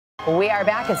We are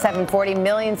back at 7:40.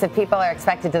 Millions of people are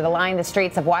expected to line the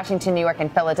streets of Washington, New York,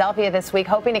 and Philadelphia this week,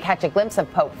 hoping to catch a glimpse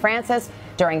of Pope Francis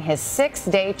during his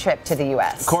 6-day trip to the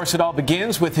U.S. Of course, it all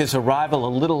begins with his arrival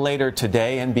a little later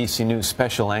today. NBC News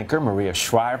special anchor Maria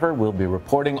Shriver will be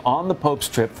reporting on the Pope's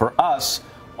trip for us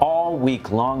all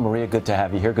week long. Maria, good to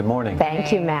have you here. Good morning.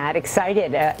 Thank you, Matt.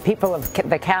 Excited. People of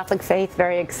the Catholic faith,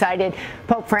 very excited.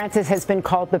 Pope Francis has been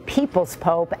called the People's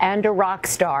Pope and a rock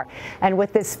star. And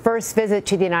with this first visit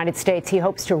to the United States, he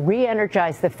hopes to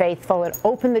re-energize the faithful and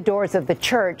open the doors of the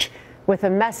church with a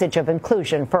message of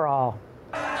inclusion for all.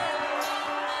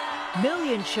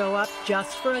 Millions show up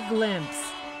just for a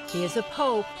glimpse. He is a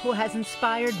pope who has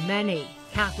inspired many,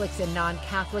 Catholics and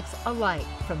non-Catholics alike,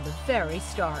 from the very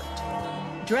start.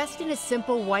 Dressed in a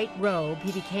simple white robe,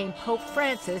 he became Pope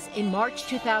Francis in March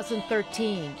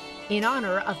 2013 in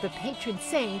honor of the patron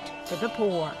saint for the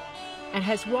poor, and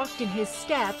has walked in his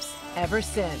steps ever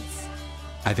since.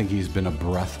 I think he's been a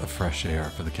breath of fresh air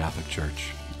for the Catholic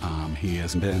Church. He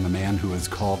has been a man who has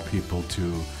called people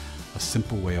to a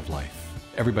simple way of life.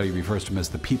 Everybody refers to him as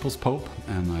the People's Pope,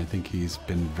 and I think he's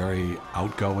been very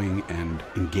outgoing and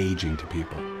engaging to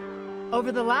people.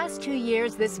 Over the last 2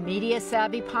 years, this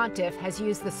media-savvy pontiff has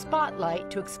used the spotlight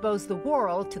to expose the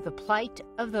world to the plight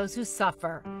of those who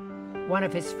suffer. One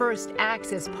of his first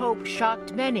acts as Pope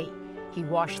shocked many. He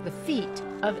washed the feet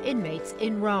of inmates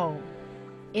in Rome.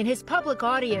 In his public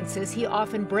audiences, he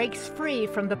often breaks free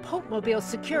from the Pope-mobile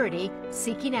security,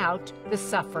 seeking out the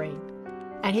suffering.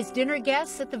 And his dinner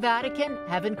guests at the Vatican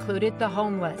have included the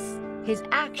homeless. His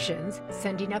actions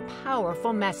sending a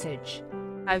powerful message.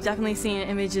 I've definitely seen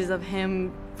images of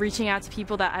him reaching out to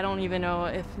people that I don't even know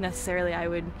if necessarily I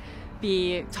would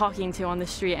be talking to on the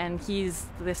street, and he's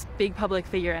this big public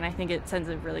figure, and I think it sends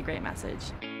a really great message.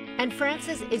 And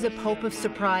Francis is a pope of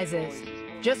surprises.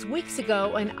 Just weeks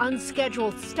ago, an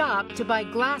unscheduled stop to buy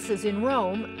glasses in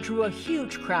Rome drew a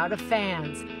huge crowd of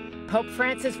fans. Pope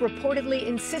Francis reportedly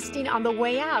insisting on the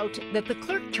way out that the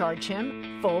clerk charge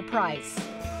him full price.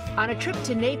 On a trip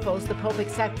to Naples, the Pope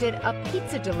accepted a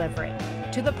pizza delivery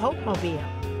to the Pope-mobile.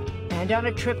 And on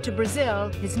a trip to Brazil,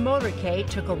 his motorcade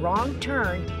took a wrong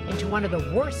turn into one of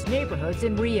the worst neighborhoods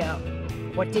in Rio.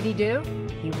 What did he do?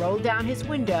 He rolled down his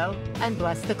window and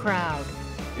blessed the crowd.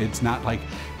 It's not like,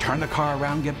 turn the car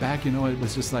around, get back, it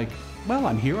was just like, well,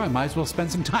 I'm here, I might as well spend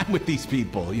some time with these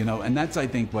people, and that's, I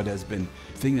think, what has been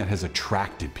the thing that has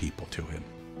attracted people to him.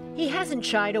 He hasn't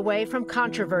shied away from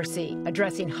controversy,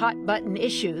 addressing hot-button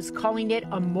issues, calling it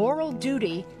a moral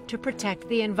duty to protect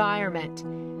the environment,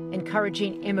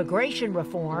 encouraging immigration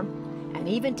reform, and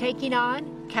even taking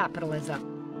on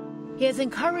capitalism. He has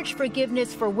encouraged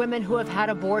forgiveness for women who have had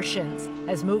abortions,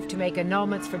 has moved to make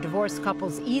annulments for divorced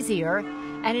couples easier,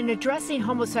 and in addressing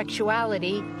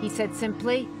homosexuality, he said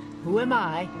simply, "Who am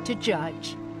I to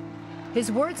judge?" His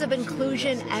words of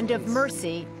inclusion and of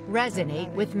mercy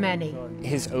resonate with many.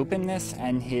 His openness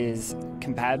and his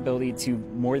compatibility to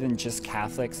more than just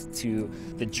Catholics, to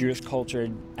the Jewish culture,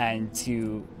 and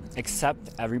to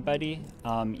accept everybody,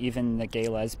 even the gay,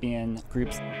 lesbian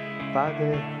groups.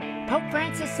 Pope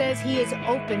Francis says he is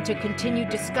open to continued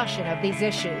discussion of these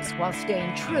issues while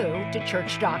staying true to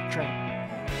church doctrine,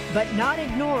 but not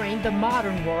ignoring the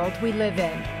modern world we live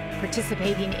in.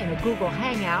 Participating in a Google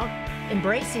Hangout,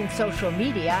 embracing social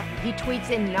media, he tweets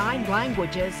in 9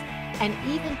 languages, and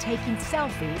even taking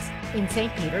selfies in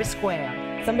St. Peter's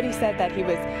Square. Somebody said that he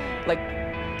was like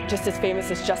just as famous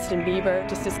as Justin Bieber,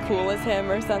 just as cool as him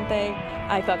or something.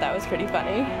 I thought that was pretty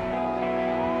funny.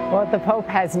 Well, the Pope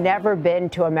has never been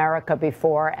to America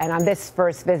before, and on this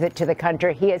first visit to the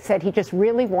country, he has said he just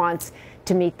really wants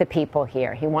to meet the people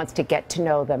here. He wants to get to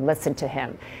know them, listen to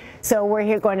him. So we're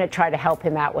here going to try to help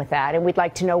him out with that, and we'd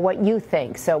like to know what you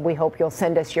think. So we hope you'll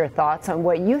send us your thoughts on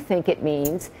what you think it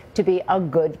means to be a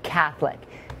good Catholic,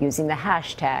 using the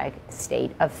hashtag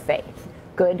State of Faith.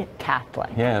 Good Catholic.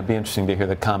 Yeah, it'd be interesting to hear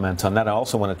the comments on that. I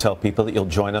also want to tell people that you'll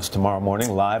join us tomorrow morning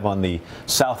live on the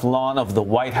South Lawn of the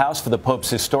White House for the Pope's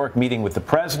historic meeting with the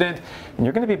President. And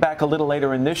you're going to be back a little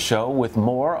later in this show with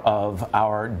more of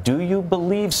our Do You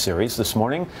Believe series. This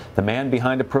morning, the man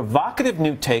behind a provocative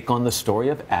new take on the story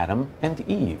of Adam and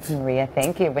Eve. Maria,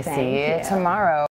 thank you. We'll see you tomorrow.